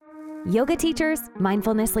Yoga teachers,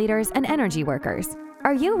 mindfulness leaders, and energy workers,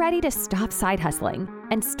 are you ready to stop side hustling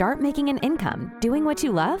and start making an income doing what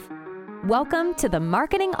you love? Welcome to the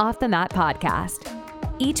Marketing Off the Mat podcast.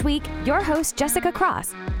 Each week, your host, Jessica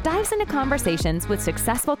Cross, dives into conversations with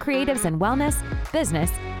successful creatives in wellness,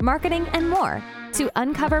 business, marketing, and more to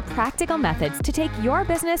uncover practical methods to take your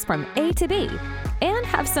business from A to B and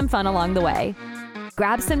have some fun along the way.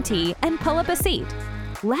 Grab some tea and pull up a seat.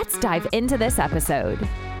 Let's dive into this episode.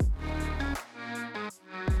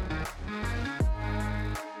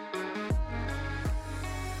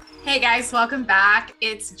 Hey guys, welcome back.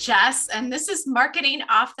 It's Jess, and this is Marketing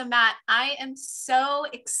Off the Mat. I am so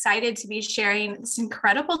excited to be sharing this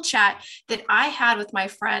incredible chat that I had with my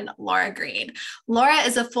friend, Laura Green. Laura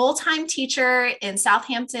is a full-time teacher in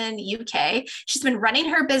Southampton, UK. She's been running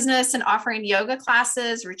her business and offering yoga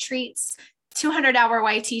classes, retreats, 200-hour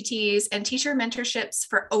YTTs, and teacher mentorships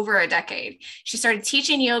for over a decade. She started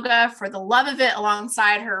teaching yoga for the love of it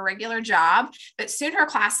alongside her regular job, but soon her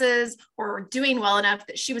classes were doing well enough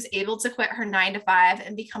that she was able to quit her 9-to-5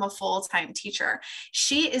 and become a full-time teacher.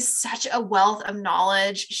 She is such a wealth of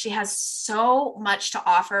knowledge. She has so much to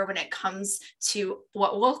offer when it comes to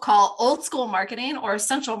what we'll call old school marketing or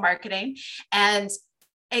essential marketing. And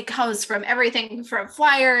it comes from everything from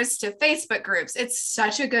flyers to Facebook groups. It's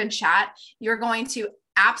such a good chat. You're going to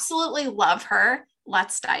absolutely love her.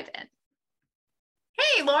 Let's dive in.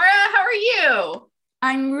 Hey, Laura, how are you?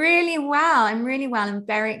 I'm really well. I'm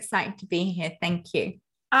very excited to be here. Thank you.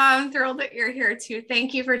 I'm thrilled that you're here too.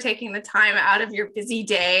 Thank you for taking the time out of your busy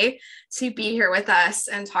day to be here with us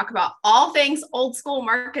and talk about all things old school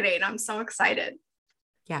marketing. I'm so excited.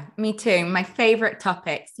 Yeah, me too. My favorite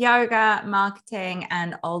topics, yoga, marketing,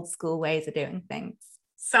 and old school ways of doing things.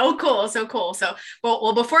 So cool.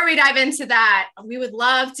 Well, before we dive into that, we would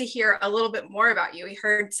love to hear a little bit more about you. We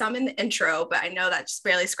heard some in the intro, but I know that just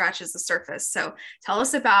barely scratches the surface. So tell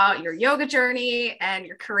us about your yoga journey and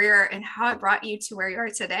your career and how it brought you to where you are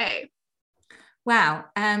today. Wow.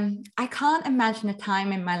 I can't imagine a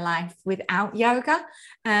time in my life without yoga.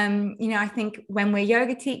 I think when we're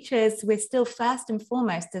yoga teachers, we're still first and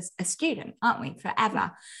foremost as a student, aren't we?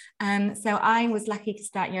 Forever. So I was lucky to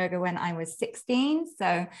start yoga when I was 16.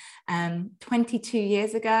 So 22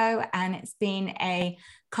 years ago, and it's been a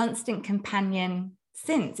constant companion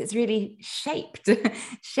since. It's really shaped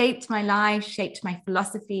my life, shaped my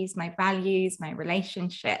philosophies, my values, my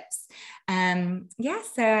relationships.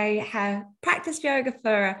 So I have practiced yoga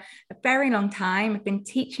for a very long time. I've been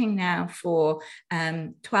teaching now for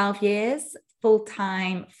 12 years,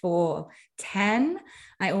 full-time for 10.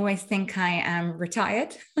 I always think I am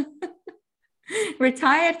retired.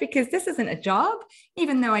 Retired because this isn't a job,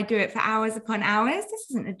 even though I do it for hours upon hours. This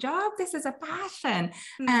isn't a job, this is a passion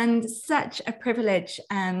and such a privilege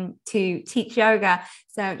to teach yoga.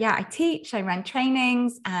 So yeah, I teach, I run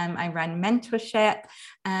trainings, I run mentorship,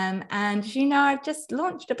 and I've just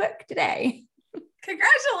launched a book today.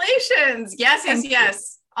 Congratulations.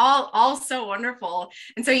 Yes. All so wonderful.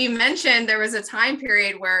 And so you mentioned there was a time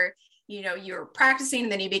period where you were practicing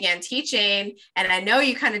and then you began teaching. And I know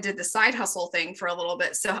you kind of did the side hustle thing for a little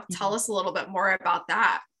bit. So tell us a little bit more about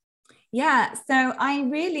that. Yeah, so I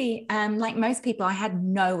really, like most people, I had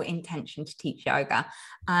no intention to teach yoga.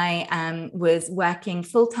 I was working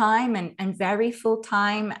full-time and very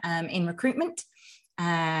full-time in recruitment.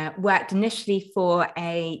 Worked initially for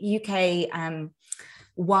a UK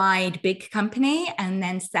wide big company and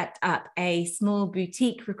then set up a small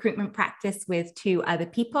boutique recruitment practice with 2 other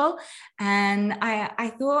people. And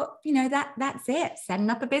I thought, that's it. Setting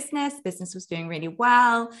up a business was doing really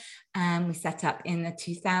well. We set up in the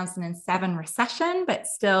 2007 recession, but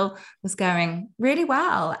still was going really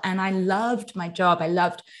well. And I loved my job. I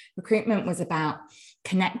loved recruitment was about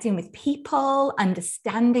connecting with people,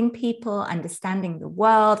 understanding the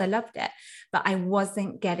world. I loved it, but I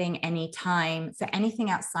wasn't getting any time for anything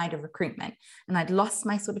outside of recruitment. And I'd lost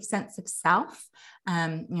my sort of sense of self.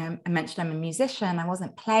 I mentioned I'm a musician. I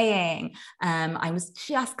wasn't playing. I was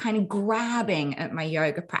just kind of grabbing at my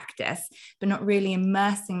yoga practice, but not really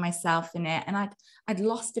immersing myself in it. And I'd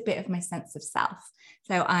lost a bit of my sense of self.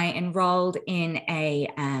 So I enrolled in a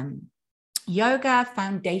yoga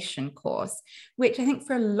foundation course, which I think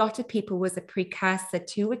for a lot of people was a precursor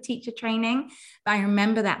to a teacher training. But I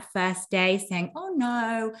remember that first day saying, oh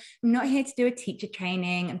no, I'm not here to do a teacher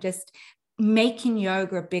training. I'm just making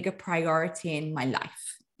yoga a bigger priority in my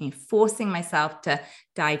life, forcing myself to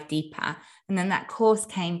dive deeper. And then that course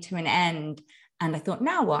came to an end. And I thought,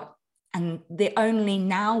 now what? And the only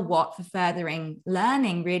now what for furthering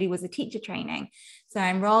learning really was a teacher training. So I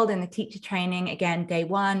enrolled in the teacher training again, day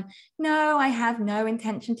one. No, I have no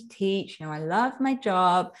intention to teach. I love my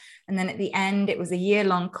job. And then at the end, it was a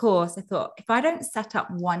year-long course. I thought, if I don't set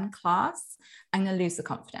up one class, I'm going to lose the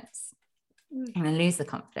confidence. I'm going to lose the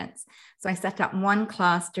confidence. So I set up one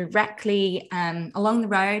class directly along the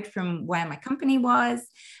road from where my company was.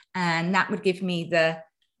 And that would give me the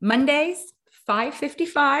Mondays,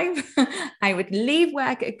 5:55. I would leave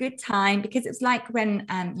work at a good time, because it's like when,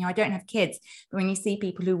 I don't have kids, but when you see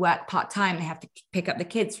people who work part-time, they have to pick up the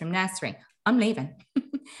kids from nursery. I'm leaving.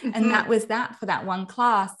 And that was that for that one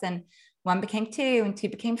class. And one became two, and two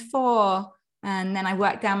became four. And then I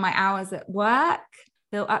worked down my hours at work,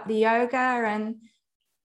 built up the yoga, and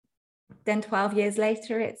then 12 years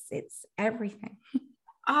later, it's everything.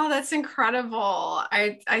 Oh, that's incredible.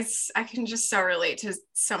 I can just so relate to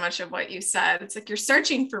so much of what you said. It's like you're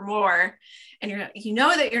searching for more, and you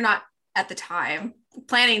know that you're not at the time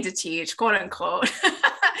planning to teach, quote unquote.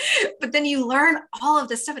 But then you learn all of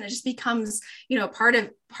this stuff, and it just becomes, part of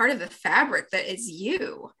the fabric that is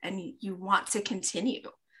you, and you want to continue.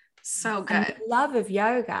 So good. And the love of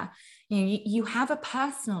yoga. You have a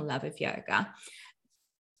personal love of yoga.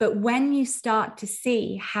 But when you start to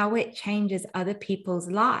see how it changes other people's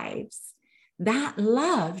lives, that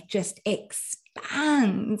love just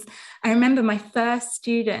expands. I remember my first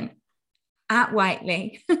student at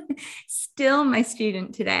Whiteley, still my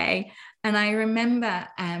student today. And I remember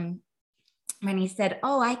when he said,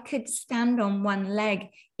 I could stand on one leg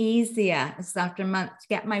easier after a month to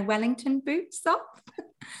get my Wellington boots off.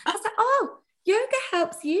 I was like, yoga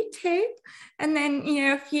helps you too. And then,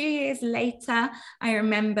 a few years later, I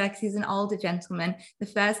remember, because he's an older gentleman, the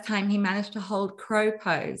first time he managed to hold crow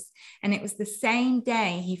pose. And it was the same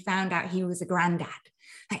day he found out he was a granddad.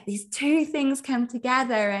 Like, these two things come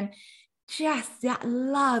together, and just that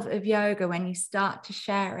love of yoga, when you start to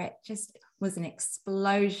share it, just was an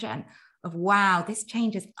explosion of, wow, this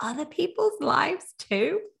changes other people's lives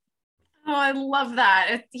too. Oh, I love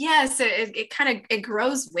that. It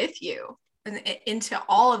grows with you and into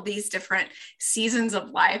all of these different seasons of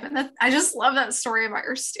life. And I just love that story about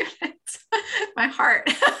your students. My heart.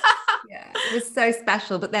 Yeah, it was so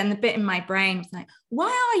special. But then the bit in my brain was like,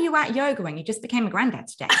 why are you at yoga when you just became a granddad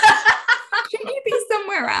today? Shouldn't you be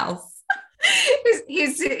somewhere else?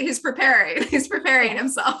 He's preparing. He's preparing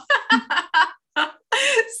himself.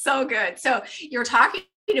 So good. So you're talking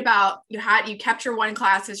about, you kept your one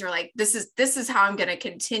classes. You're like, this is how I'm going to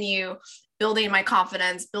continue building my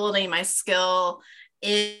confidence, building my skill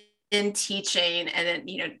in teaching. And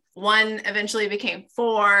then, one eventually became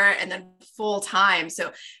 4, and then full time.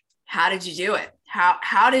 So how did you do it?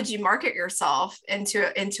 How did you market yourself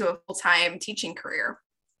into a full-time teaching career?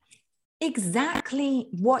 Exactly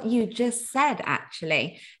what you just said,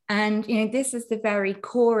 actually. And, this is the very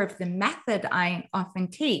core of the method I often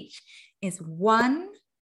teach, is one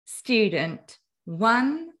student,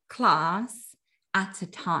 one class at a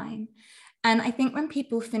time. And I think when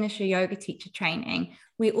people finish a yoga teacher training,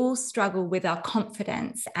 we all struggle with our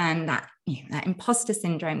confidence and that imposter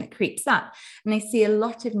syndrome that creeps up. And I see a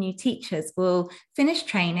lot of new teachers will finish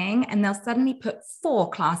training and they'll suddenly put 4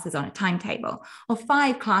 classes on a timetable or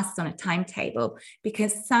 5 classes on a timetable,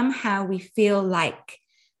 because somehow we feel like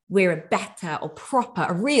we're a better or proper,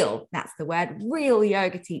 that's the word, real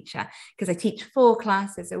yoga teacher, because I teach 4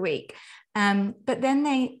 classes a week. But then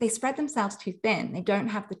they spread themselves too thin. They don't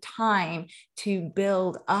have the time to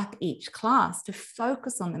build up each class, to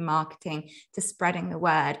focus on the marketing, to spreading the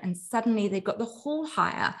word. And suddenly they've got the whole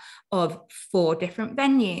hire of 4 different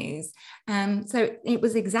venues. So it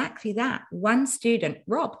was exactly that. One student,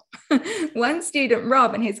 Rob,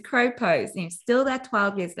 and his crow pose, still there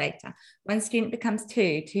 12 years later. One student becomes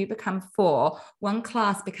 2, 2 become 4, one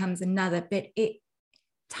class becomes another, but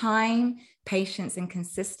time, patience, and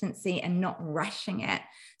consistency, and not rushing it.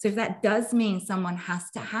 So if that does mean someone has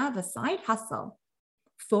to have a side hustle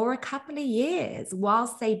for a couple of years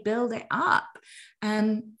whilst they build it up,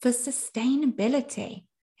 for sustainability.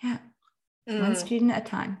 Yeah. One student at a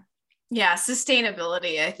time. Yeah.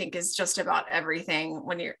 Sustainability, I think, is just about everything.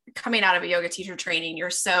 When you're coming out of a yoga teacher training, you're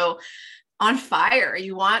so on fire.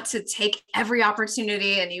 You want to take every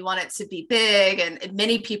opportunity and you want it to be big. And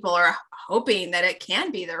many people are hoping that it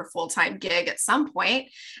can be their full-time gig at some point.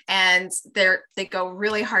 And they go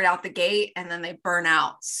really hard out the gate, and then they burn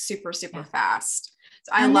out super fast.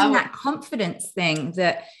 So I love that confidence thing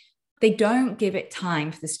that they don't give it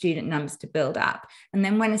time for the student numbers to build up. And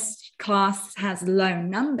then when a class has low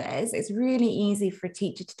numbers, it's really easy for a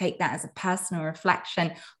teacher to take that as a personal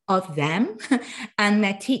reflection of them and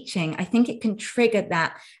their teaching. I think it can trigger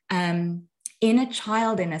that inner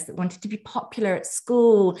child in us that wanted to be popular at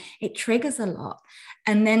school. It triggers a lot.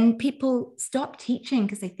 And then people stop teaching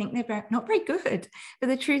because they think they're not very good. But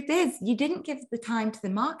the truth is, you didn't give the time to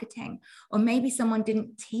the marketing, or maybe someone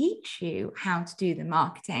didn't teach you how to do the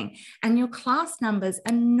marketing. And your class numbers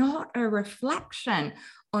are not a reflection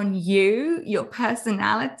on you, your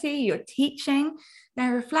personality, your teaching.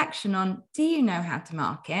 They're a reflection on, do you know how to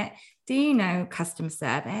market? Do you know customer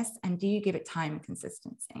service? And do you give it time and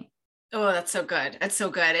consistency? Oh, that's so good. That's so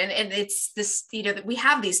good. And it's this, that we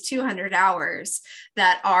have these 200 hours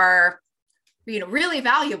that are, really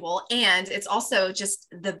valuable. And it's also just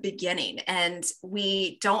the beginning. And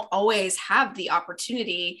we don't always have the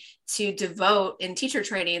opportunity to devote in teacher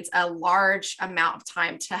trainings a large amount of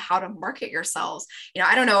time to how to market yourselves.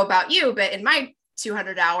 I don't know about you, but in my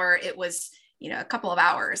 200 hour, it was a couple of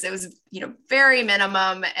hours. It was, very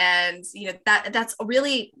minimum. And, that's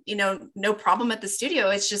really, no problem at the studio.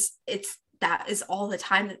 It's just, that is all the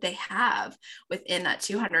time that they have within that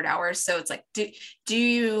 200 hours. So it's like, do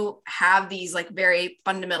you have these like very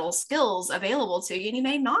fundamental skills available to you? And you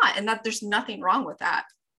may not, and that there's nothing wrong with that.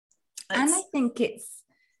 And I think it's,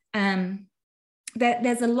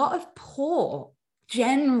 there's a lot of poor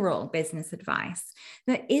general business advice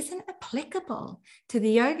that isn't applicable to the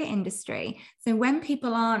yoga industry. So when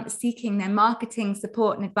people aren't seeking their marketing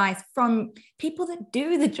support and advice from people that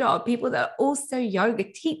do the job, people that are also yoga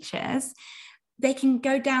teachers, they can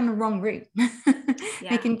go down the wrong route.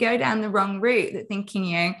 They can go down the wrong route, that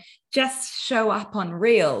thinking, just show up on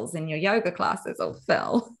reels in your yoga classes will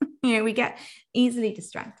fill. We get easily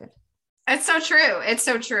distracted. It's so true. It's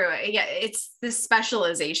so true. Yeah, it's this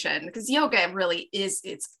specialization, because yoga really is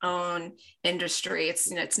its own industry.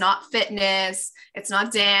 It's not fitness, it's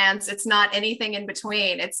not dance, it's not anything in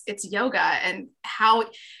between. It's yoga, and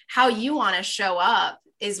how you want to show up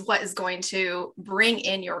is what is going to bring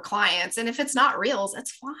in your clients. And if it's not reels,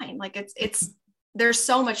 that's fine. Like it's there's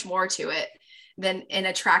so much more to it than in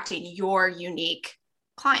attracting your unique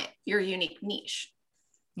client, your unique niche.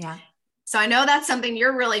 Yeah. So I know that's something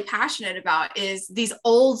you're really passionate about, is these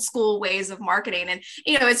old school ways of marketing. And,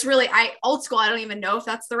 it's really, old school, I don't even know if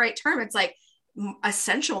that's the right term. It's like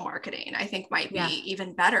essential marketing, I think might be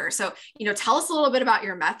even better. So, tell us a little bit about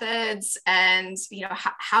your methods and,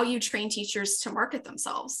 how you train teachers to market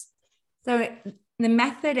themselves. So the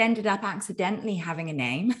method ended up accidentally having a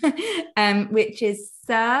name, which is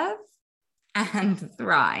Serve and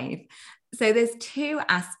Thrive. So there's two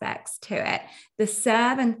aspects to it. The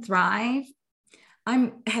Serve and Thrive,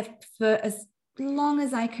 I have, for as long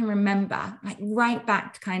as I can remember, like right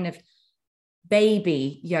back to kind of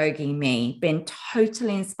baby yogi me, been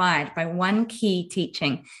totally inspired by one key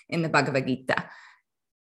teaching in the Bhagavad Gita.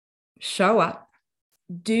 Show up,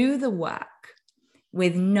 do the work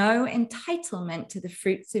with no entitlement to the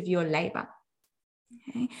fruits of your labor.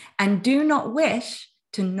 Okay? And do not wish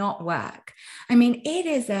to not work. I mean, it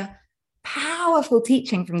is a powerful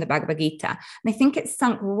teaching from the Bhagavad Gita. And I think it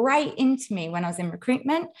sunk right into me when I was in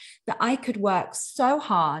recruitment, that I could work so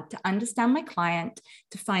hard to understand my client,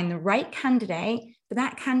 to find the right candidate, but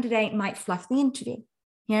that candidate might fluff the interview.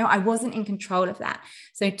 I wasn't in control of that.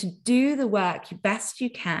 So to do the work best you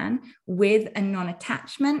can with a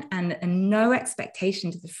non-attachment and no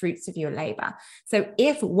expectation to the fruits of your labor. So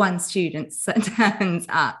if one student turns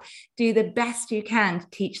up, do the best you can to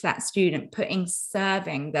teach that student, putting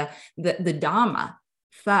serving the Dharma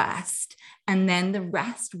first, and then the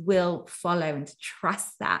rest will follow, and to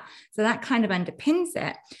trust that. So that kind of underpins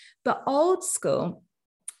it. But old school,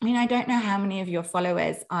 I don't know how many of your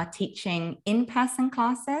followers are teaching in-person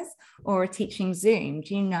classes or are teaching Zoom.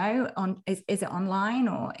 Do you know, is it online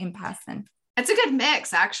or in person? It's a good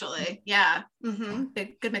mix, actually. Yeah. Mm-hmm.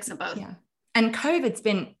 Good mix of both. Yeah. And COVID's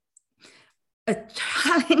been a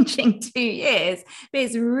challenging 2 years, but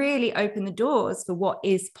it's really opened the doors for what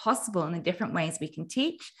is possible and the different ways we can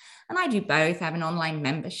teach. And I do both. I have an online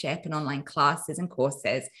membership and online classes and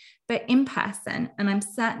courses, but in person. And I'm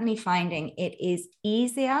certainly finding it is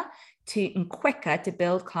easier and quicker to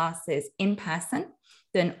build classes in person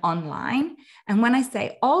than online. And when I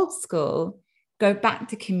say old school, go back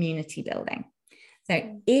to community building.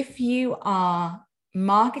 So if you are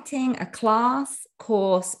marketing a class,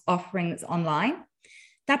 course, offering that's online,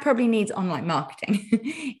 that probably needs online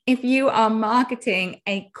marketing. If you are marketing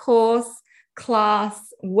a course,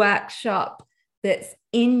 class, workshop that's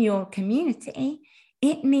in your community,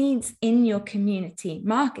 it needs in your community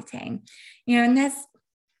marketing. And there's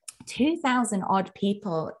 2,000 odd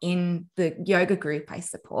people in the yoga group I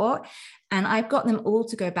support, and I've got them all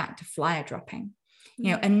to go back to flyer dropping.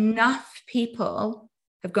 You know, enough people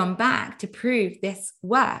have gone back to prove this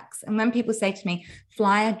works. And when people say to me,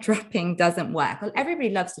 flyer dropping doesn't work, well, everybody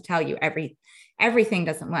loves to tell you everything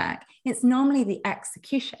doesn't work. It's normally the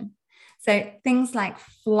execution. So things like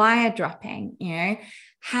flyer dropping, you know,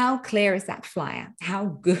 how clear is that flyer? How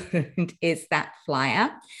good is that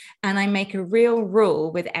flyer? And I make a real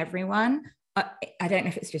rule with everyone. I don't know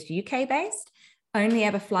if it's just UK based, only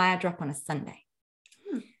ever flyer drop on a Sunday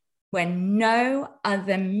when no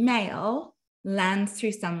other mail lands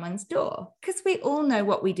through someone's door. Because we all know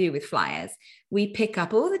what we do with flyers. We pick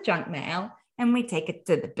up all the junk mail and we take it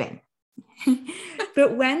to the bin.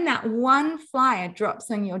 But when that one flyer drops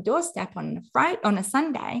on your doorstep on a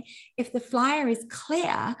Sunday, if the flyer is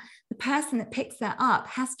clear, the person that picks that up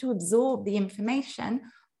has to absorb the information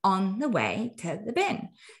on the way to the bin.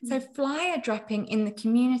 So flyer dropping in the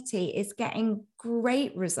community is getting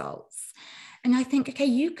great results. And I think, okay,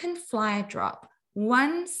 you can flyer drop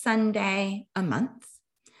one Sunday a month,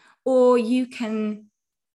 or you can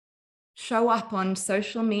show up on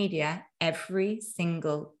social media every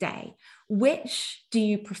single day. Which do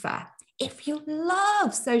you prefer? If you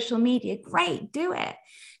love social media, great, do it.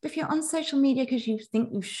 But if you're on social media because you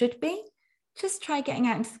think you should be, just try getting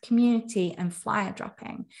out into the community and flyer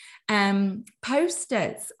dropping.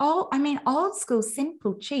 Posters, old school,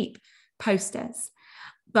 simple, cheap posters.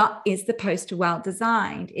 But is the poster well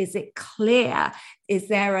designed? Is it clear? Is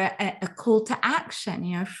there a call to action,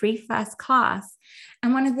 you know, free first class?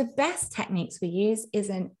 And one of the best techniques we use is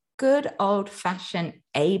a good old fashioned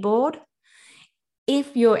A board.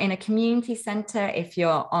 If you're in a community center, if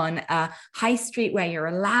you're on a high street where you're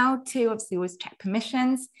allowed to, obviously always check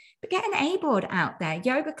permissions, but get an A board out there.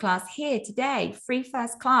 Yoga class here today, free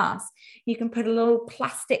first class. You can put a little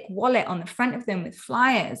plastic wallet on the front of them with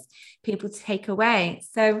flyers, people to take away.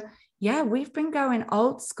 So yeah, we've been going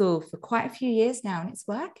old school for quite a few years now, and it's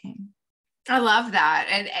working. I love that.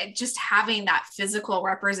 And just having that physical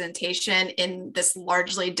representation in this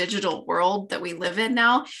largely digital world that we live in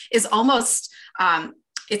now is almost,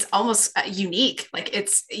 it's almost unique. Like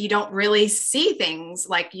you don't really see things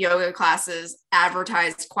like yoga classes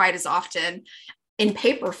advertised quite as often in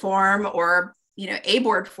paper form or, you know, A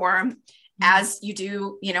board form as you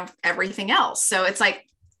do, you know, everything else. So it's like,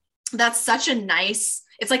 that's such a nice,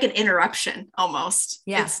 it's like an interruption almost.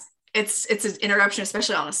 Yeah. It's an interruption,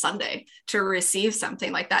 especially on a Sunday, to receive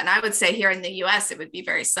something like that. And I would say here in the US, it would be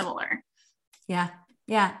very similar. Yeah.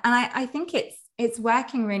 Yeah. And I think it's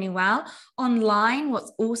working really well. Online,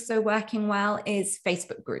 what's also working well is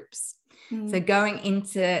Facebook groups. So going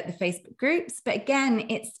into the Facebook groups, but again,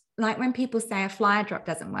 it's like when people say a flyer drop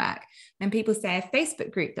doesn't work, when people say a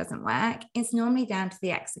Facebook group doesn't work, it's normally down to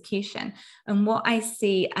the execution. And what I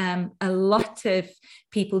see a lot of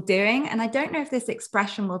people doing, and I don't know if this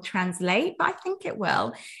expression will translate, but I think it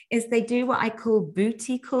will, is they do what I call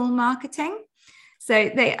booty call marketing. So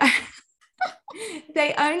they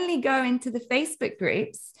only go into the Facebook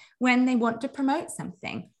groups when they want to promote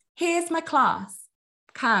something. Here's my class.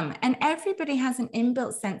 Come. And everybody has an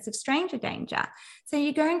inbuilt sense of stranger danger. So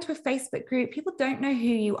you go into a Facebook group, people don't know who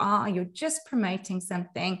you are, you're just promoting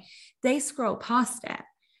something, they scroll past it.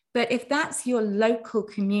 But if that's your local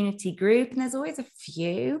community group, and there's always a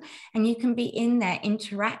few, and you can be in there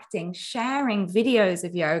interacting, sharing videos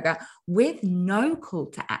of yoga with no call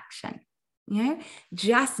to action, you know,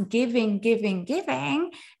 just giving,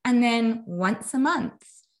 and then once a month,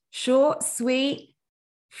 short, sweet,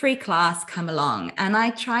 free class, come along. And I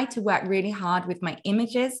try to work really hard with my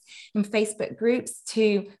images in Facebook groups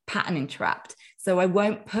to pattern interrupt. So I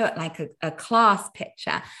won't put like a class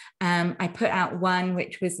picture. I put out one,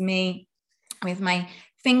 which was me with my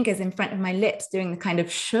fingers in front of my lips doing the kind of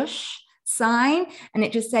shush sign. And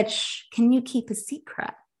it just said, shh, can you keep a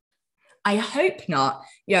secret? I hope not.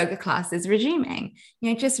 Yoga class is resuming.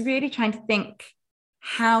 You know, just really trying to think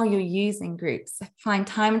how you're using groups. I find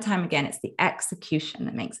time and time again, it's the execution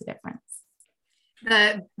that makes a difference.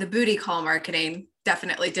 The booty call marketing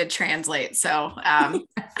definitely did translate. So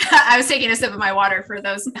I was taking a sip of my water for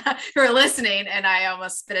those who are listening, and I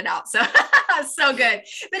almost spit it out. So so good.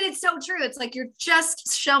 But it's so true. It's like you're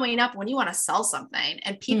just showing up when you want to sell something,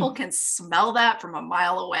 and people can smell that from a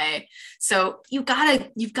mile away. So you've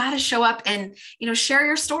got to show up and, you know, share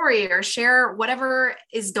your story or share whatever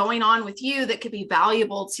is going on with you that could be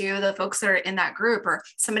valuable to the folks that are in that group, or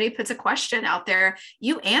somebody puts a question out there,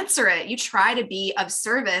 you answer it. You try to be of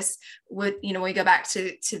service with, you know, we go back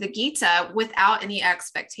to the Gita without any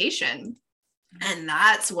expectation. And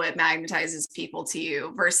that's what magnetizes people to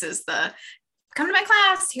you versus the come to my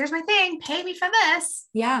class. Here's my thing. Pay me for this.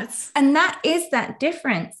 Yeah. And that is that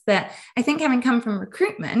difference that I think, having come from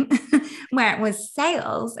recruitment, where it was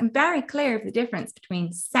sales, I'm very clear of the difference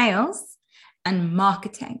between sales and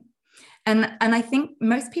marketing. And I think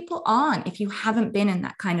most people aren't, if you haven't been in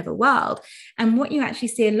that kind of a world. And what you actually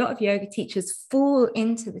see a lot of yoga teachers fall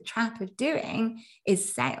into the trap of doing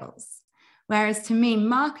is sales. Whereas to me,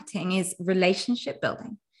 marketing is relationship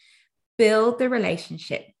building. Build the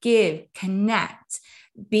relationship, give, connect,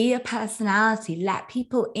 be a personality, let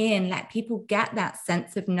people in, let people get that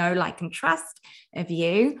sense of know, like, and trust of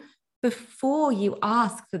you before you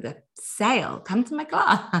ask for the sale. Come to my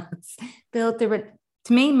class.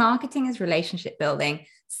 To me, marketing is relationship building.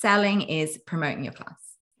 Selling is promoting your class.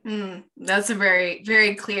 That's a very,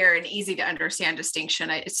 very clear and easy to understand distinction.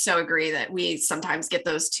 I so agree that we sometimes get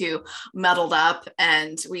those two muddled up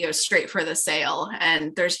and we go straight for the sale.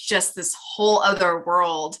 And there's just this whole other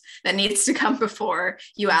world that needs to come before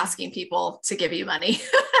you asking people to give you money.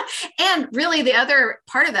 And really the other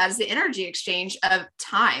part of that is the energy exchange of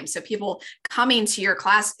time. So people coming to your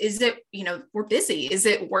class, is it, we're busy. Is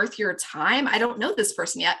it worth your time? I don't know this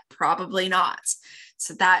person yet. Probably not.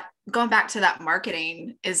 So that, going back to that,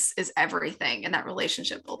 marketing is everything, and that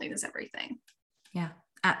relationship building is everything. Yeah,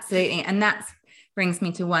 absolutely. And that brings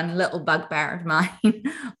me to one little bugbear of mine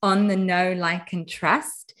on the know, like, and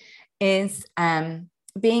trust is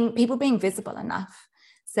people being visible enough.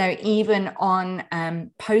 So even on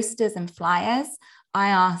posters and flyers, I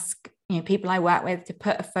ask people I work with to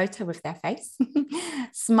put a photo of their face,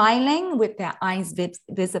 smiling with their eyes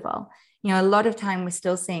visible. A lot of time we're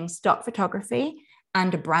still seeing stock photography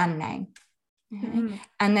and a brand name. Mm-hmm.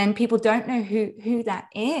 And then people don't know who that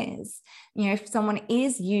is. If someone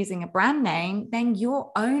is using a brand name, then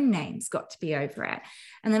your own name's got to be over it.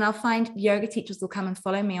 And then I'll find yoga teachers will come and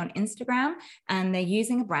follow me on Instagram and they're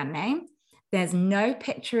using a brand name. There's no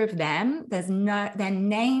picture of them. Their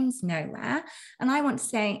name's nowhere. And I want to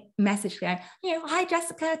say, message them, hi,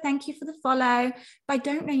 Jessica, thank you for the follow. But I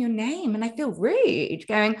don't know your name. And I feel rude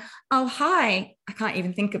going, oh, hi. I can't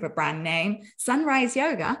even think of a brand name. Sunrise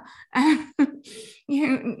Yoga. I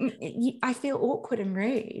feel awkward and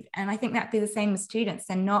rude. And I think that'd be the same with students.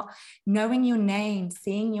 They're not knowing your name,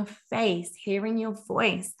 seeing your face, hearing your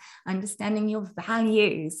voice, understanding your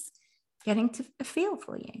values, getting to a feel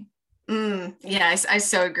for you. Yeah, I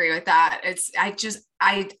so agree with that.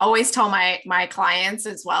 I always tell my clients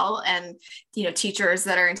as well, and, teachers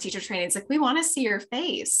that are in teacher training, it's like, we want to see your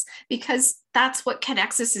face because that's what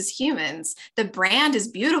connects us as humans. The brand is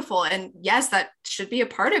beautiful. And yes, that should be a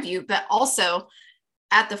part of you, but also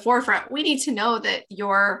at the forefront, we need to know that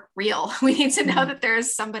you're real. We need to know that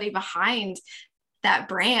there's somebody behind that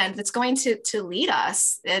brand that's going to lead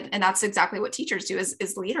us. And that's exactly what teachers do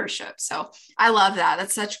is leadership. So I love that.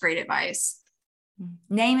 That's such great advice.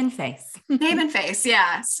 Name and face. Name and face.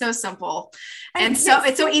 Yeah. So simple. And so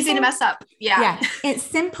it's so easy to mess up. Yeah. It's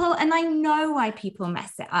simple. And I know why people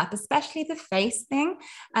mess it up, especially the face thing.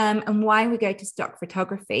 And why we go to stock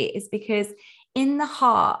photography is because in the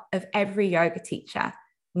heart of every yoga teacher,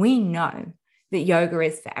 we know that yoga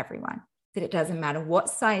is for everyone. That it doesn't matter what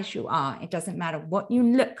size you are. It doesn't matter what you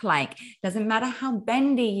look like. It doesn't matter how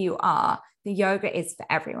bendy you are. The yoga is for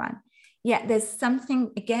everyone. Yet there's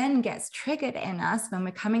something, again, gets triggered in us when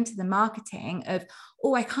we're coming to the marketing of,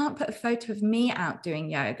 oh, I can't put a photo of me out doing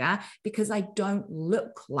yoga because I don't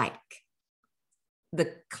look like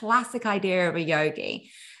the classic idea of a yogi.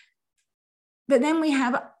 But then we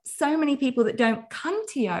have so many people that don't come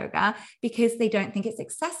to yoga because they don't think it's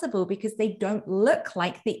accessible, because they don't look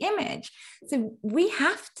like the image. So we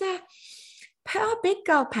have to put our big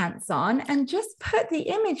girl pants on and just put the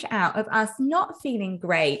image out of us not feeling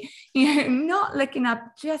great, not looking up,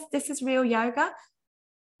 just this is real yoga,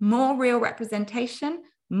 more real representation,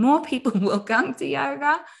 more people will come to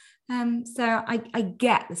yoga. So I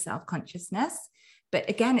get the self-consciousness, but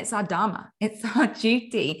again, it's our dharma. It's our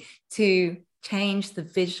duty to change the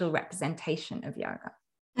visual representation of yoga.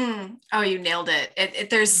 Oh, you nailed it.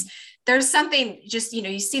 There's something just,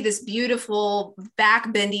 you see this beautiful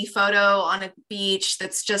back bendy photo on a beach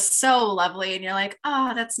that's just so lovely. And you're like,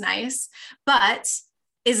 oh, that's nice. But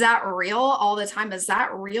is that real all the time? Is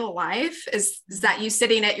that real life? Is that you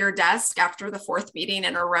sitting at your desk after the fourth meeting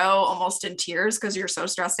in a row, almost in tears because you're so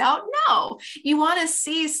stressed out? No, you want to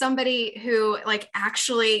see somebody who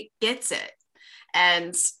actually gets it.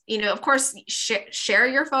 And, of course, share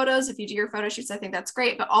your photos. If you do your photo shoots, I think that's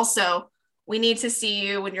great. But also we need to see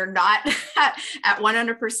you when you're not at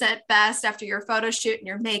 100% best after your photo shoot and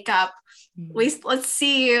your makeup. Let's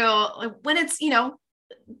see you when it's,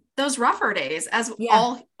 the those rougher days, as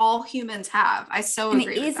Yeah. all humans have. I so And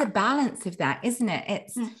agree it with is a that. balance of that, isn't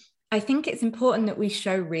it? I think it's important that we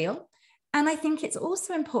show real. And I think it's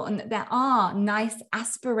also important that there are nice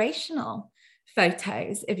aspirational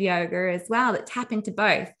photos of yoga as well that tap into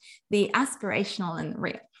both the aspirational and the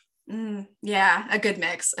real. Yeah, a good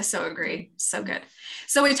mix. I so agree. So good.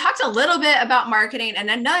 So we talked a little bit about marketing, and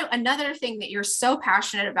another thing that you're so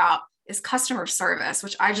passionate about is customer service,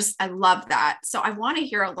 which I love that. So I want to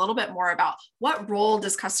hear a little bit more about what role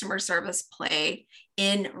does customer service play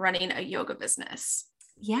in running a yoga business?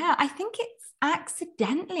 Yeah, I think it's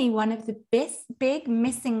accidentally one of the big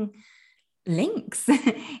missing links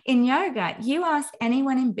in yoga. You ask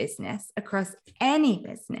anyone in business, across any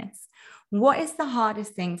business, what is the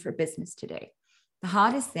hardest thing for a business to do? The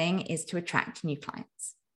hardest thing is to attract new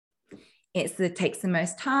clients. It takes the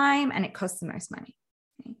most time and it costs the most money.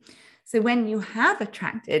 Okay? So when you have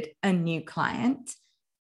attracted a new client,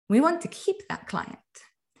 we want to keep that client.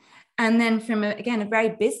 And then from, a very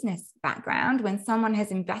business background, when someone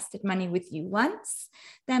has invested money with you once,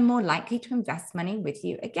 they're more likely to invest money with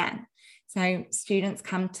you again. So students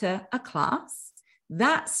come to a class,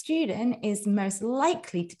 that student is most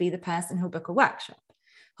likely to be the person who'll book a workshop,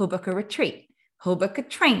 who'll book a retreat, who'll book a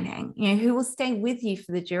training, who will stay with you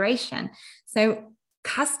for the duration. So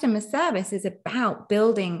customer service is about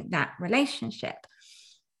building that relationship.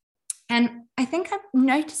 And I think I've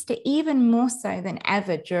noticed it even more so than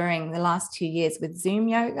ever during the last 2 years with Zoom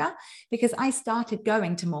yoga, because I started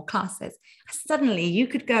going to more classes. Suddenly you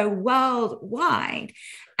could go worldwide.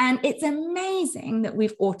 And it's amazing that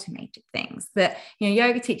we've automated things, that,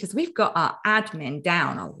 yoga teachers, we've got our admin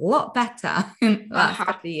down a lot better in the last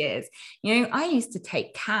couple of years. I used to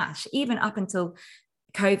take cash even up until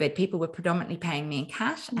COVID. People were predominantly paying me in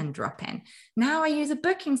cash and drop in. Now I use a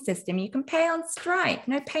booking system. You can pay on Stripe,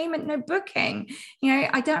 no payment, no booking.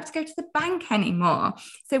 I don't have to go to the bank anymore.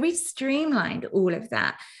 So we've streamlined all of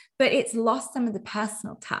that, but it's lost some of the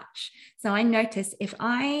personal touch. So I notice if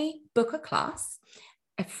I book a class,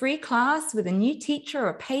 a free class with a new teacher or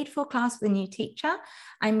a paid for class with a new teacher,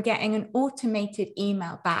 I'm getting an automated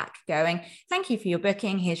email back going, thank you for your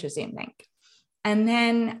booking. Here's your Zoom link. And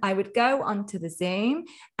then I would go onto the Zoom,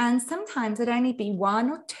 and sometimes it'd only be 1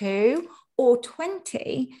 or 2 or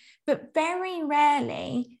 20, but very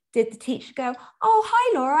rarely did the teacher go, oh,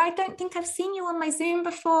 hi, Laura, I don't think I've seen you on my Zoom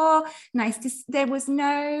before. Nice to see. There was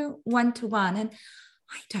no one-to-one. And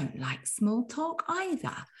I don't like small talk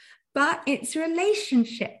either, but it's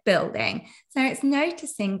relationship building. So it's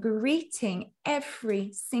noticing, greeting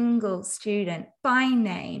every single student by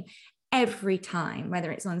name, every time,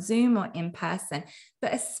 whether it's on Zoom or in person,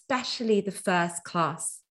 but especially the first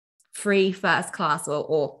class, free first class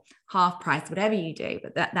or half price, whatever you do,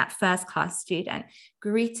 but that first class student,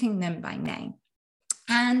 greeting them by name.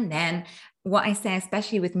 And then what I say,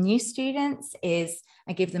 especially with new students, is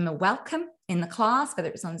I give them a welcome in the class, whether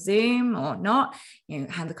it's on Zoom or not,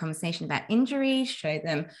 have the conversation about injuries, show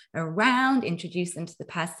them around, introduce them to the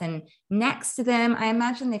person next to them. I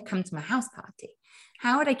imagine they've come to my house party.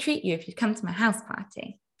 How would I treat you if you come to my house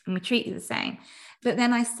party? And we treat you the same. But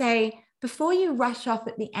then I say, before you rush off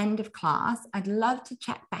at the end of class, I'd love to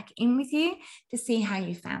check back in with you to see how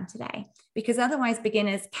you found today, because otherwise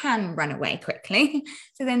beginners can run away quickly.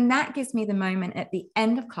 So then that gives me the moment at the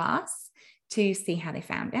end of class to see how they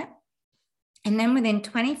found it. And then within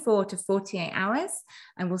 24 to 48 hours,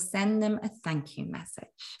 I will send them a thank you message.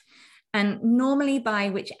 And normally by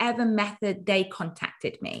whichever method they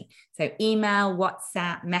contacted me. So email,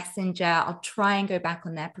 WhatsApp, Messenger, I'll try and go back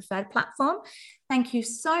on their preferred platform. Thank you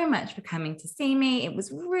so much for coming to see me. It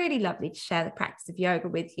was really lovely to share the practice of yoga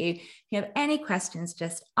with you. If you have any questions,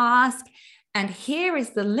 just ask. And here is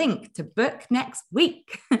the link to book next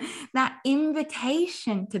week, that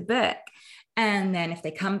invitation to book. And then if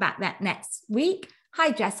they come back that next week, hi,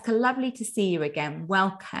 Jessica, lovely to see you again.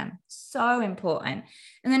 Welcome. So important.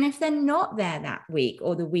 And then if they're not there that week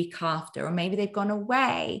or the week after, or maybe they've gone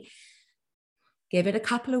away, give it a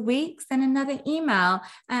couple of weeks, then another email.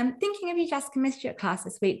 Thinking of you, Jessica, missed your class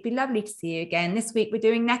this week. Be lovely to see you again. This week we're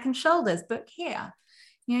doing neck and shoulders. Book here.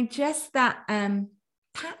 Just that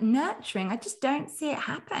nurturing. I just don't see it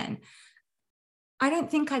happen. I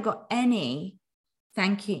don't think I got any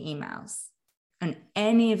thank you emails on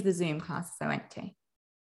any of the Zoom classes I went to.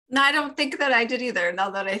 No, I don't think that I did either. Now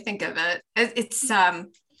that I think of it, it's, I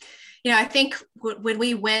think when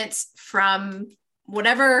we went from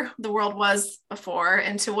whatever the world was before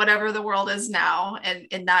into whatever the world is now, and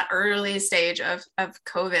in that early stage of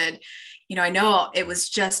COVID, I know it was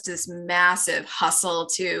just this massive hustle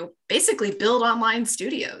to basically build online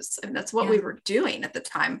studios. And that's what we were doing at the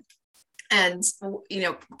time. and,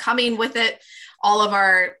 coming with it, all of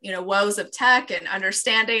our, woes of tech and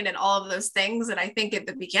understanding and all of those things. And I think at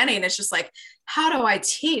the beginning, it's just like, how do I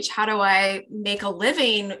teach? How do I make a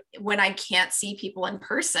living when I can't see people in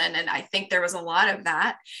person? And I think there was a lot of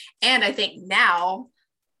that. And I think now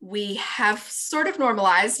we have sort of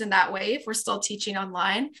normalized in that way. If we're still teaching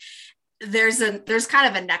online, there's kind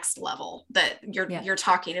of a next level that you're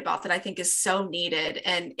talking about that I think is so needed,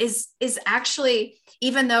 and is actually,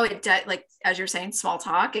 even though like, as you're saying, small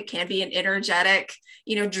talk, it can be an energetic,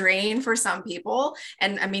 drain for some people.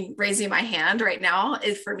 And I mean, raising my hand right now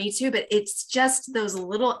is for me too, but it's just those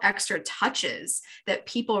little extra touches that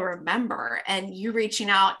people remember, and you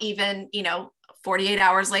reaching out even, 48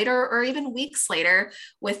 hours later or even weeks later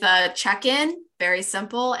with a check-in, very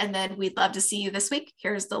simple. And then we'd love to see you this week.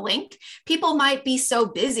 Here's the link. People might be so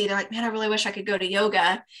busy. They're like, man, I really wish I could go to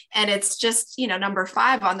yoga. And it's just, number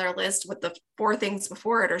 5 on their list with the 4 things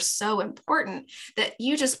before it are so important that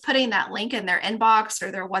you just putting that link in their inbox or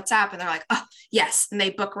their WhatsApp, and they're like, oh yes. And they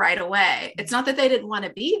book right away. It's not that they didn't want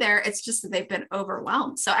to be there. It's just that they've been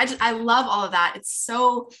overwhelmed. So I love all of that. It's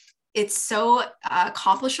so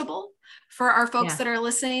accomplishable for our folks that are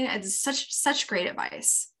listening. It's such great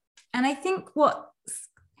advice. And I think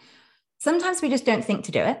sometimes we just don't think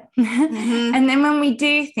to do it. Mm-hmm. And then when we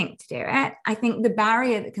do think to do it, I think the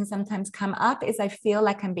barrier that can sometimes come up is I feel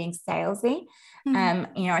like I'm being salesy.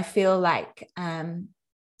 Mm-hmm. I feel like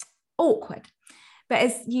awkward. But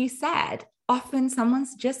as you said, often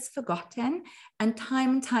someone's just forgotten. And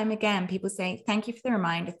time again, people say, thank you for the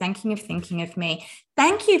reminder. Thank you for thinking of me.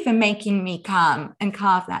 Thank you for making me come and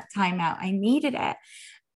carve that time out. I needed it.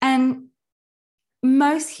 And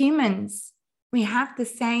most humans, we have the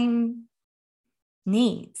same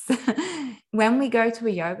needs. When we go to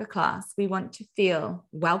a yoga class, we want to feel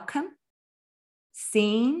welcome,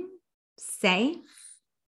 seen, safe,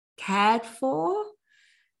 cared for.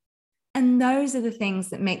 And those are the things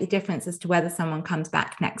that make the difference as to whether someone comes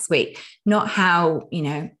back next week, not how,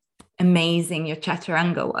 amazing your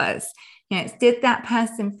chaturanga was. Did that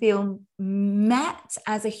person feel met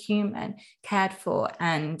as a human, cared for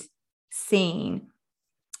and seen?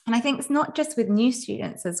 And I think it's not just with new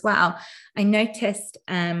students as well. I noticed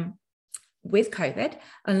with COVID,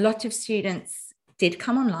 a lot of students did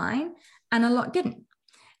come online and a lot didn't.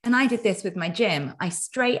 And I did this with my gym. I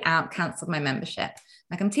straight out canceled my membership.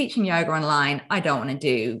 Like, I'm teaching yoga online. I don't want to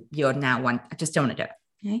do your now one. I just don't want to do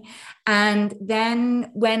it. Okay? And then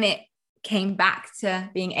when it came back to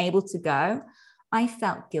being able to go, I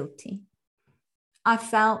felt guilty. I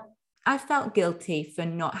felt guilty for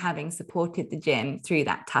not having supported the gym through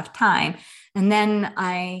that tough time. And then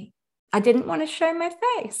I didn't want to show my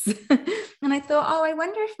face. And I thought, I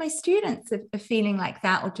wonder if my students are feeling like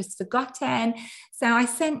that or just forgotten. So I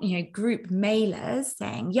sent, group mailers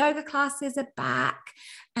saying yoga classes are back.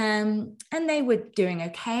 And they were doing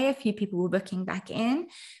okay. A few people were booking back in.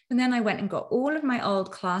 And then I went and got all of my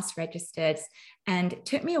old class registered. And it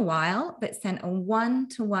took me a while, but sent a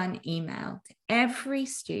 1-to-1 email to every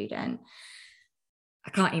student. I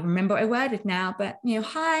can't even remember what I worded now, but,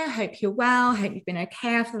 hi, I hope you're well. I hope you've been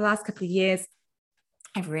okay after the last couple of years.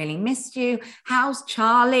 I've really missed you. How's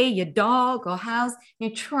Charlie, your dog? Or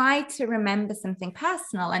try to remember something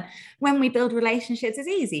personal. And when we build relationships, it's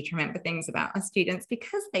easy to remember things about our students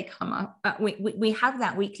because they come up. We have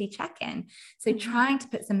that weekly check-in. So trying to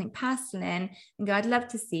put something personal in and go, I'd love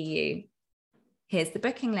to see you. Here's the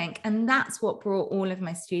booking link. And that's what brought all of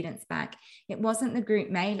my students back. It wasn't the group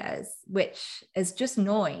mailers, which is just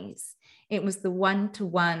noise. It was the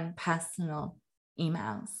 1-to-1 personal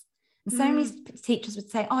emails. And so many teachers would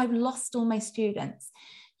say, I've lost all my students.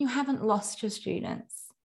 You haven't lost your students.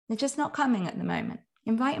 They're just not coming at the moment.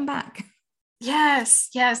 Invite them back. Yes,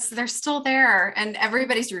 they're still there. And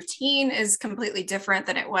everybody's routine is completely different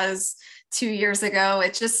than it was 2 years ago.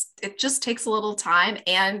 It just takes a little time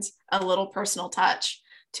and a little personal touch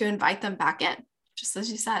to invite them back in, just as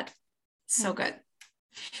you said. So good.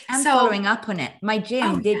 And following up on it, my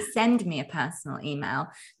gym did send me a personal email.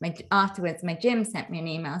 Afterwards, my gym sent me an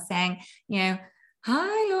email saying,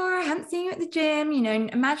 hi, Laura, I haven't seen you at the gym.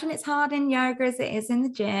 Imagine it's hard in yoga as it is in the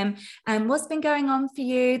gym. What's been going on for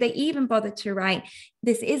you? They even bothered to write,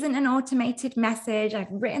 this isn't an automated message. I've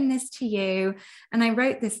written this to you. And I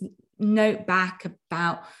wrote this note back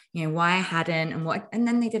about, why I hadn't and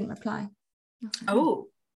then they didn't reply.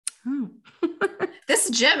 This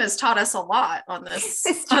gym has taught us a lot on this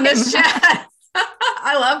chat.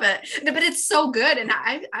 I love it. But it's so good. And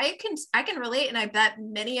I can relate. And I bet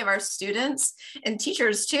many of our students and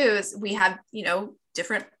teachers too, is we have,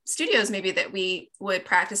 different studios maybe that we would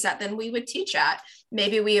practice at than we would teach at.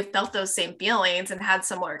 Maybe we have felt those same feelings and had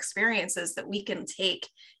similar experiences that we can take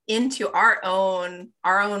into our own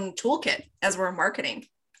toolkit as we're marketing.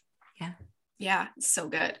 Yeah, so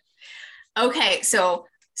good. Okay, so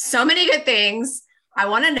many good things. I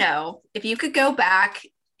want to know if you could go back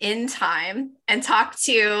in time and talk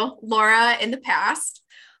to Laura in the past,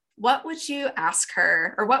 what would you ask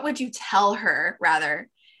her, or what would you tell her rather,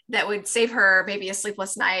 that would save her maybe a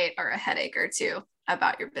sleepless night or a headache or two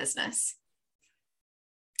about your business?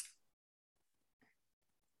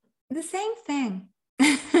 The same thing.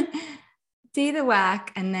 Do the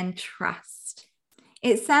work and then trust.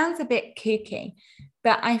 It sounds a bit kooky,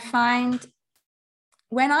 but I find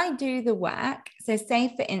when I do the work, so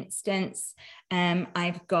say for instance,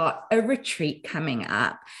 I've got a retreat coming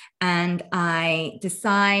up and I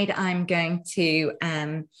decide I'm going to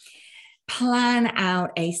plan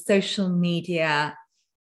out a social media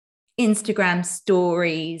Instagram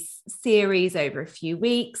stories series over a few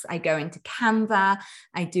weeks. I go into Canva,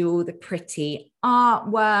 I do all the pretty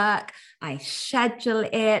artwork, I schedule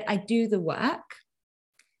it, I do the work.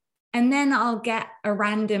 And then I'll get a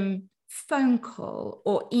random phone call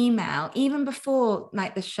or email, even before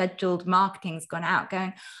like the scheduled marketing's gone out,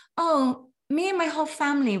 going, oh, me and my whole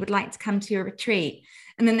family would like to come to your retreat.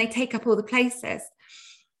 And then they take up all the places.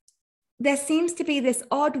 There seems to be this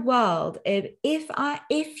odd world of if I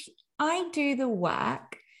do the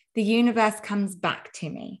work, the universe comes back to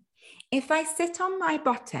me. If I sit on my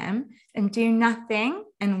bottom and do nothing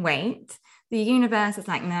and wait, the universe is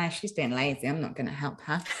like, no, she's being lazy. I'm not going to help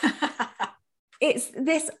her. It's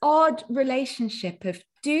this odd relationship of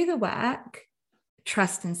do the work,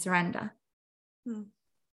 trust and surrender.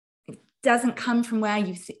 It doesn't come from where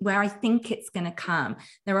I think it's going to come.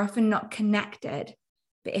 They're often not connected.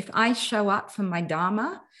 But if I show up for my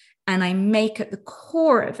Dharma and I make at the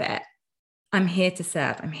core of it, I'm here to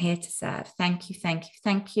serve. I'm here to serve. Thank you, thank you,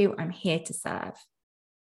 thank you. I'm here to serve.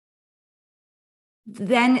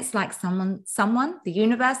 Then it's like someone, the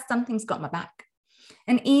universe, something's got my back.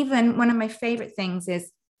 And even one of my favorite things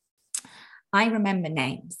is I remember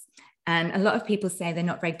names. And a lot of people say they're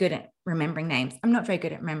not very good at remembering names. I'm not very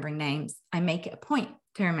good at remembering names. I make it a point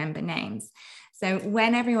to remember names. So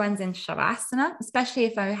when everyone's in Shavasana, especially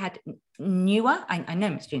if I had newer, I know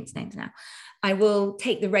my students' names now, I will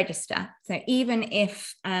take the register. So even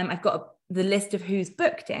if I've got the list of who's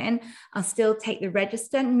booked in, I'll still take the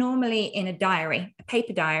register, normally in a diary, a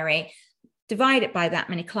paper diary, divide it by that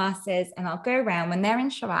many classes, and I'll go around when they're in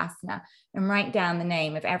Shavasana and write down the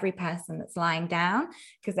name of every person that's lying down,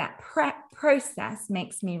 because that process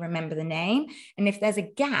makes me remember the name. And if there's a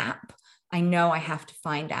gap, I know I have to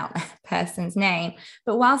find out that person's name.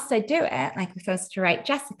 But whilst I do it, like if I was to write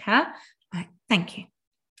Jessica, thank you.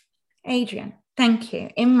 Adrian, thank you.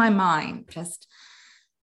 In my mind, just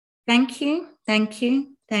thank you, thank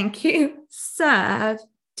you, thank you. Serve,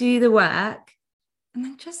 do the work, and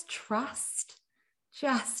then just trust.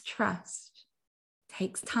 Just trust.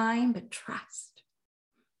 Takes time, but trust.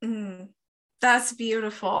 That's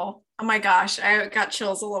beautiful. Oh my gosh, I got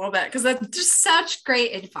chills a little bit because that's just such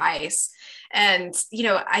great advice. And, you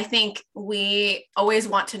know, I think we always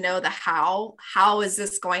want to know the how. How is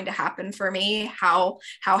this going to happen for me? How?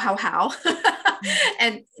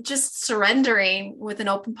 And just surrendering with an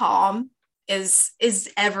open palm is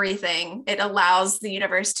everything. It allows the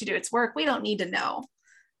universe to do its work. We don't need to know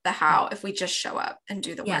the how if we just show up and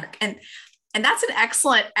do the work. And that's an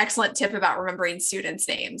excellent tip about remembering students'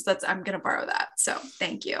 names. I'm going to borrow that. So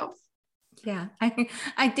thank you. Yeah, I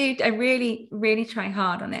do. I really, really try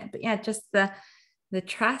hard on it. But yeah, just the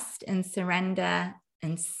trust and surrender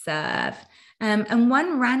and serve. And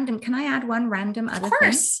can I add one random other thing?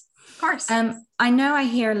 Of course. I know I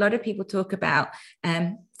hear a lot of people talk about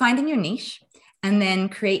finding your niche and then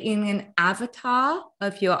creating an avatar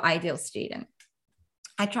of your ideal student.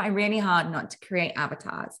 I try really hard not to create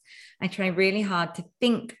avatars. I try really hard to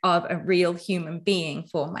think of a real human being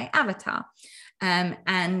for my avatar.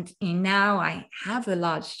 And now I have a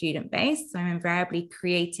large student base, so I'm invariably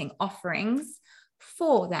creating offerings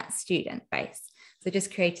for that student base. So I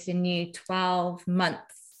just created a new 12-month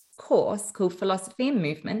course called Philosophy and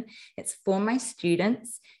Movement. It's for my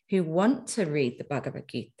students who want to read the Bhagavad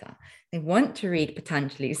Gita. They want to read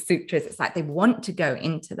Patanjali's sutras. It's like they want to go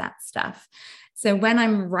into that stuff. So when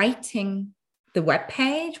I'm writing the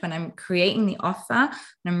webpage, when I'm creating the offer,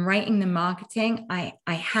 when I'm writing the marketing, I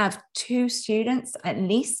have 2 students at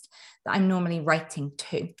least that I'm normally writing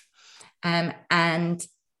to. And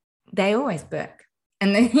they always book.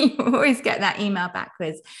 And then you always get that email back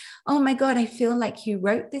with, oh my God, I feel like you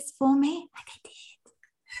wrote this for me. Like I did.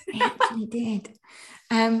 They actually did.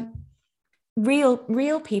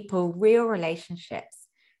 Real people, real relationships,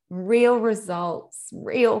 real results,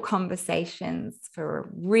 real conversations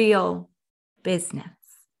for real business.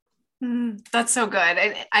 That's so good.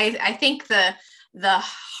 And I think the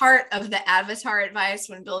heart of the avatar advice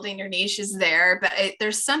when building your niche is there, but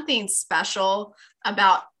there's something special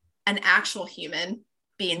about an actual human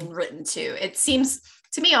being written to. It seems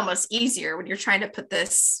to me almost easier when you're trying to put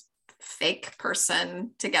this fake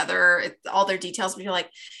person together, all their details, but you're like,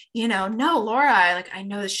 no, Laura, I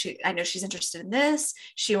know she's interested in this.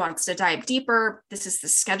 She wants to dive deeper. This is the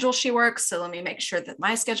schedule she works. So let me make sure that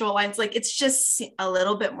my schedule aligns. Like, it's just a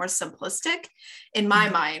little bit more simplistic in my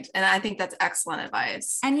mind. And I think that's excellent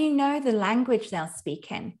advice. And the language they'll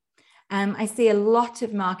speak in. I see a lot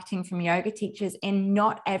of marketing from yoga teachers in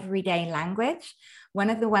not everyday language. One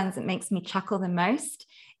of the ones that makes me chuckle the most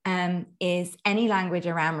is any language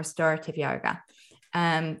around restorative yoga.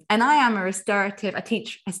 And I am a restorative, I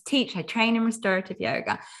train in restorative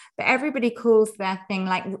yoga, but everybody calls their thing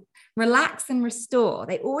like relax and restore.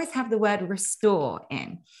 They always have the word restore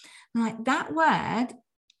in. I'm like, that word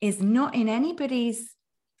is not in anybody's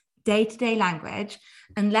day-to-day language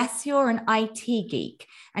unless you're an IT geek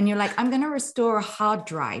and you're like, I'm going to restore a hard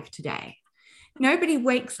drive today. Nobody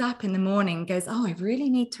wakes up in the morning and goes, oh, I really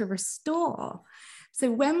need to restore. So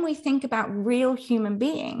when we think about real human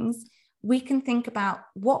beings, we can think about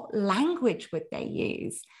what language would they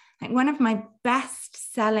use. Like, one of my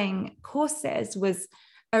best selling courses was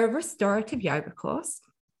a restorative yoga course.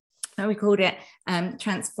 And we called it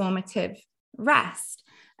Transformative Rest.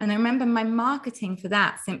 And I remember my marketing for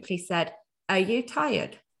that simply said, are you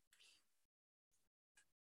tired?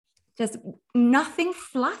 Just nothing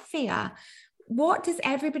fluffier. What does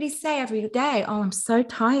everybody say every day? Oh, I'm so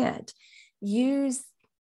tired. Use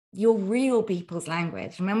your real people's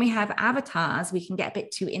language. And when we have avatars, we can get a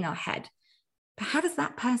bit too in our head. But how does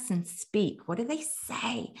that person speak? What do they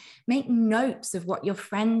say? Make notes of what your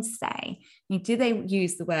friends say. Do they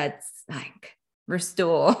use the words like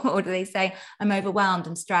restore, or do they say, I'm overwhelmed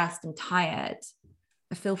and stressed and tired,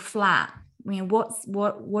 I feel flat? What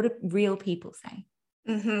do real people say?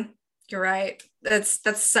 Mm-hmm. You're right. That's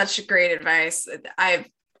such great advice.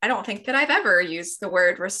 I don't think that I've ever used the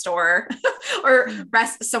word restore or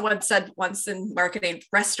rest. Someone said once in marketing,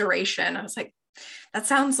 restoration. I was like, that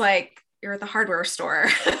sounds like you're at the hardware store.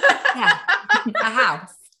 Yeah, a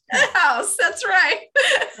house. That's right.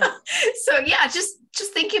 So yeah, just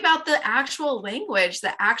thinking about the actual language,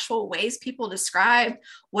 the actual ways people describe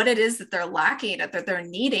what it is that they're lacking, that they're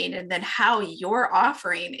needing, and then how your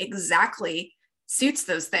offering exactly suits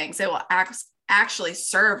those things. It will actually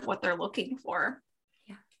serve what they're looking for.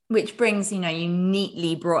 Yeah. Which brings, you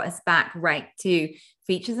neatly brought us back right to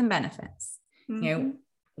features and benefits. Mm-hmm.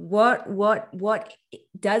 What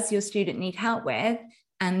does your student need help with?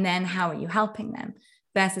 And then how are you helping them?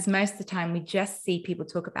 Versus most of the time, we just see people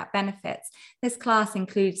talk about benefits. This class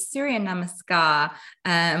includes Surya Namaskar,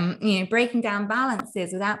 breaking down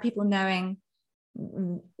balances without people knowing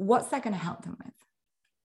what's that going to help them with.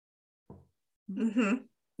 Mm-hmm.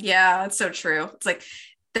 Yeah, that's so true. It's like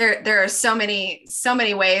there are so many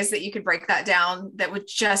ways that you could break that down that would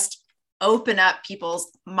just open up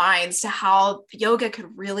people's minds to how yoga could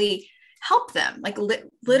really help them, like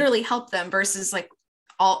literally help them, versus like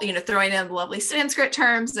all, throwing in the lovely Sanskrit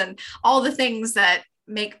terms and all the things that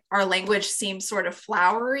make our language seem sort of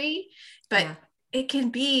flowery, but it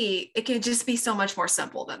can just be so much more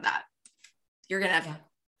simple than that. You're going to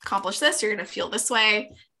accomplish this. You're going to feel this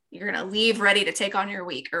way. You're going to leave ready to take on your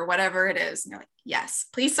week or whatever it is. And you're like, yes,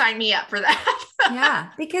 please sign me up for that. Yeah,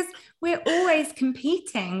 because we're always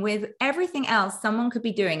competing with everything else someone could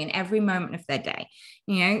be doing in every moment of their day.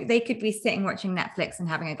 They could be sitting watching Netflix and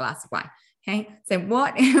having a glass of wine. Okay. So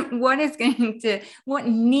what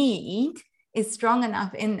need is strong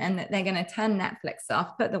enough in them that they're going to turn Netflix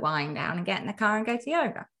off, put the wine down and get in the car and go to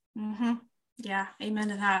yoga. Mm-hmm. Yeah. Amen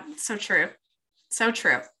to that. So true. So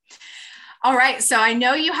true. All right. So I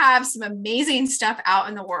know you have some amazing stuff out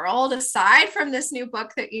in the world aside from this new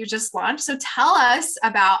book that you just launched. So tell us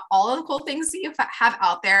about all of the cool things that you have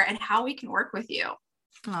out there and how we can work with you.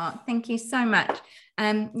 Oh, thank you so much.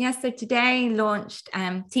 So today launched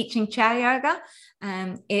Teaching Chair Yoga.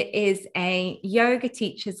 It is a yoga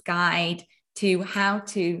teacher's guide to how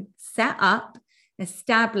to set up,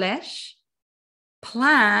 establish,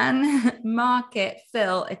 plan, market,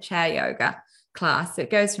 fill a chair yoga class. So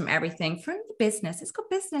it goes from everything from the business, it's got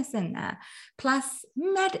business in there, plus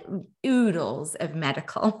oodles of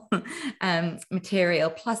medical material,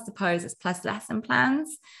 plus the poses, plus lesson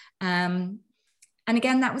plans. And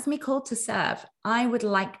again, that was me called to serve. I would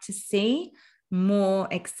like to see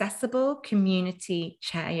more accessible community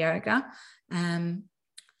chair yoga.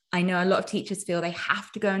 I know a lot of teachers feel they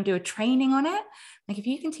have to go and do a training on it. Like if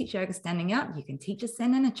you can teach yoga standing up, you can teach it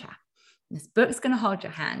sitting in a chair. This book's going to hold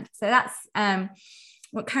your hand. So that's what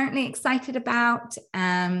we're currently excited about.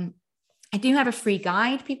 I do have a free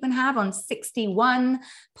guide people can have on 61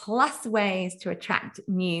 plus ways to attract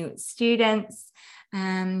new students.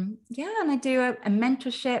 And I do a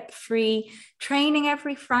mentorship free training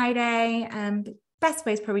every Friday. The best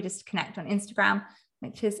way is probably just to connect on Instagram,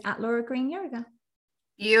 which is @LauraGreenYoga.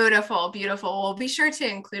 Beautiful, beautiful. We'll be sure to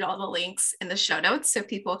include all the links in the show notes so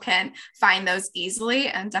people can find those easily,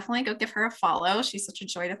 and definitely go give her a follow. She's such a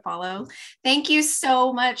joy to follow. Thank you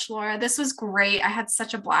so much, Laura. This was great. I had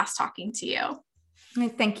such a blast talking to you.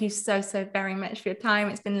 Thank you so very much for your time.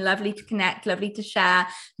 It's been lovely to connect, lovely to share,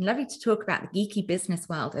 and lovely to talk about the geeky business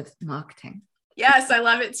world of marketing. Yes, I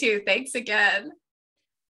love it too. Thanks again.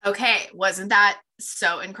 Okay, wasn't that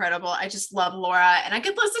so incredible? I just love Laura, and I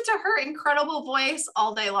could listen to her incredible voice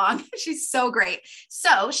all day long. She's so great.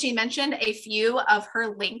 So she mentioned a few of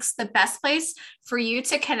her links. The best place for you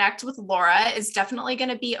to connect with Laura is definitely going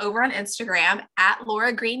to be over on Instagram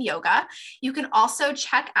 @LauraGreenYoga. You can also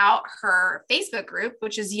check out her Facebook group,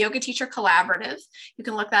 which is Yoga Teacher Collaborative. You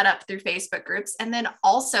can look that up through Facebook groups. And then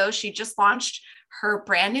also she just launched her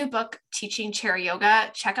brand new book, Teaching Chair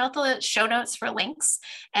Yoga. Check out the show notes for links.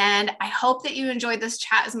 And I hope that you enjoyed this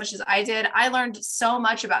chat as much as I did. I learned so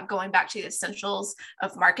much about going back to the essentials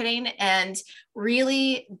of marketing and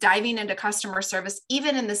really diving into customer service,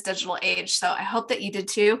 even in this digital age. So I hope that you did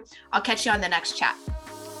too. I'll catch you on the next chat.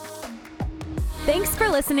 Thanks for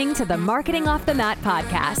listening to the Marketing Off the Mat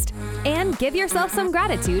podcast, and give yourself some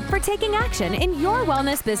gratitude for taking action in your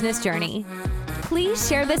wellness business journey. Please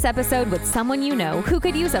share this episode with someone you know who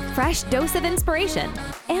could use a fresh dose of inspiration.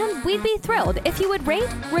 And we'd be thrilled if you would rate,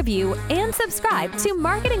 review, and subscribe to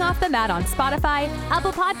Marketing Off the Mat on Spotify,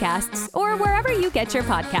 Apple Podcasts, or wherever you get your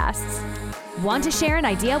podcasts. Want to share an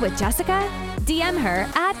idea with Jessica? DM her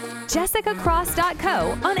at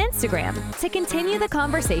jessicacross.co on Instagram to continue the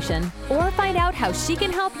conversation, or find out how she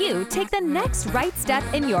can help you take the next right step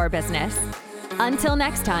in your business. Until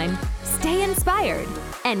next time, stay inspired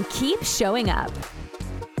and keep showing up.